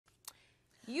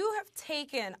You have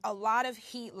taken a lot of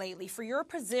heat lately for your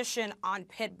position on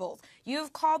pit bulls.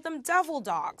 You've called them devil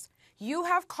dogs. You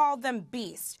have called them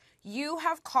beasts. You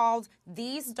have called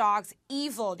these dogs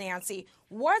evil, Nancy.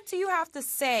 What do you have to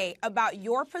say about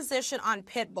your position on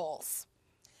pit bulls?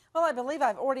 Well, I believe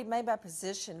I've already made my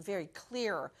position very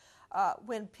clear.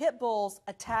 When pit bulls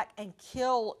attack and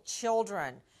kill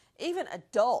children, even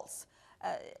adults,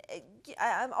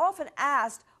 I'm often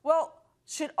asked, well,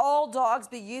 should all dogs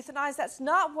be euthanized? That's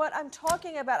not what I'm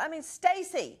talking about. I mean,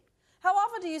 Stacy, how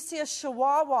often do you see a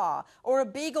Chihuahua or a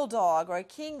Beagle dog or a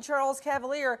King Charles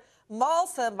Cavalier maul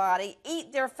somebody,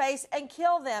 eat their face, and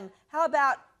kill them? How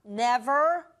about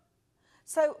never?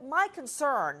 So my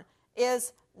concern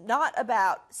is not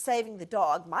about saving the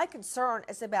dog. My concern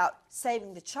is about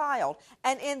saving the child.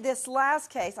 And in this last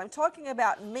case, I'm talking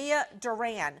about Mia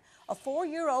Duran, a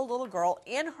 4-year-old little girl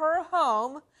in her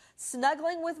home,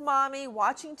 snuggling with mommy,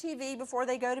 watching TV before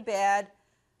they go to bed,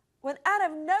 when out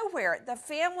of nowhere, the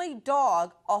family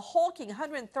dog, a hulking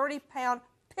 130-pound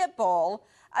pit bull,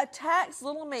 attacks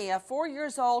little Mia, 4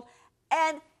 years old,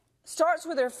 and starts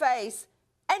with her face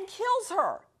and kills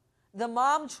her. The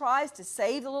mom tries to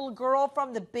save the little girl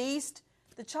from the beast.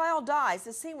 The child dies.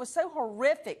 The scene was so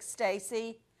horrific,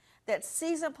 Stacy, that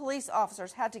seasoned police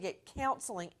officers had to get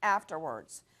counseling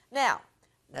afterwards. Now,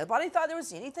 nobody thought there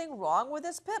was anything wrong with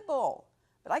this pit bull.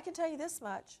 But I can tell you this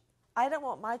much. I don't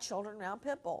want my children around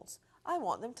pit bulls. I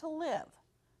want them to live.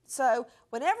 So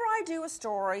whenever I do a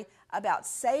story about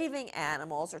saving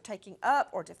animals or taking up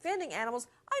or defending animals,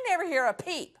 I never hear a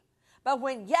peep. But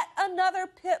when yet another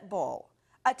pit bull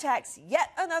attacks yet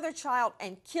another child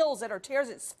and kills it or tears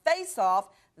its face off,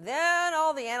 then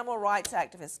all the animal rights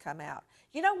activists come out.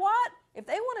 You know what? If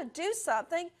they want to do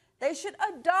something, they should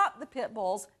adopt the pit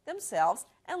bulls themselves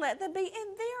and let them be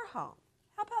in their home.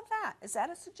 How about that? Is that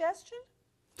a suggestion?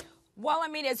 Well, I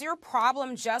mean, is your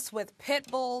problem just with pit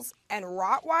bulls and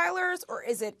Rottweilers, or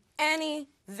is it any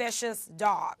vicious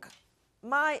dog?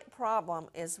 My problem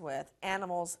is with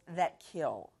animals that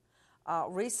kill.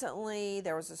 Recently,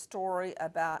 there was a story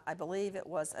about, I believe it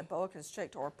was a boa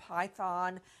constrictor or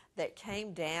python that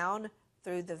came down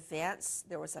through the vents.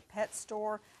 There was a pet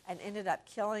store and ended up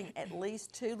killing at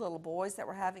least 2 little boys that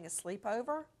were having a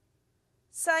sleepover.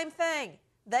 Same thing.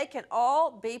 They can all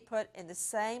be put in the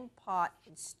same pot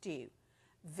and stew.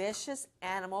 Vicious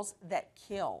animals that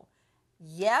kill.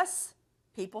 Yes,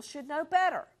 people should know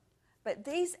better. But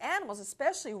these animals,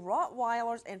 especially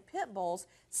Rottweilers and pit bulls,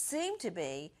 seem to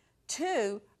be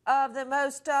 2 of the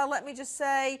most, let me just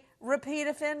say, repeat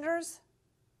offenders.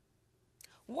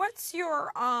 What's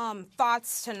your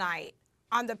thoughts tonight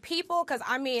on the people? Because,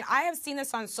 I mean, I have seen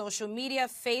this on social media,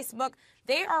 Facebook.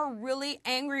 They are really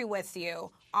angry with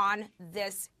you on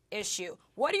this issue.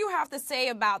 What do you have to say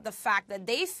about the fact that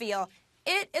they feel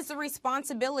it is the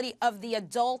responsibility of the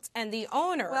adults and the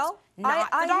owners, well, not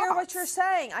the dogs? I hear what you're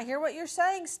saying. I hear what you're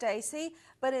saying, Stacy.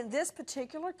 But in this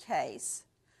particular case,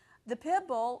 the pit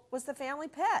bull was the family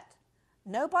pet.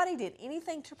 Nobody did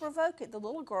anything to provoke it. The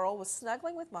little girl was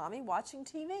snuggling with mommy watching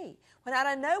TV. When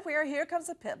out of nowhere, here comes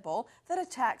a pit bull that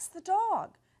attacks the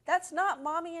dog. That's not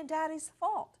mommy and daddy's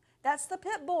fault. That's the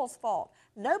pit bull's fault.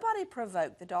 Nobody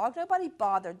provoked the dog. Nobody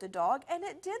bothered the dog, and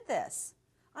it did this.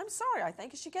 I'm sorry. I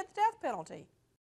think it should get the death penalty.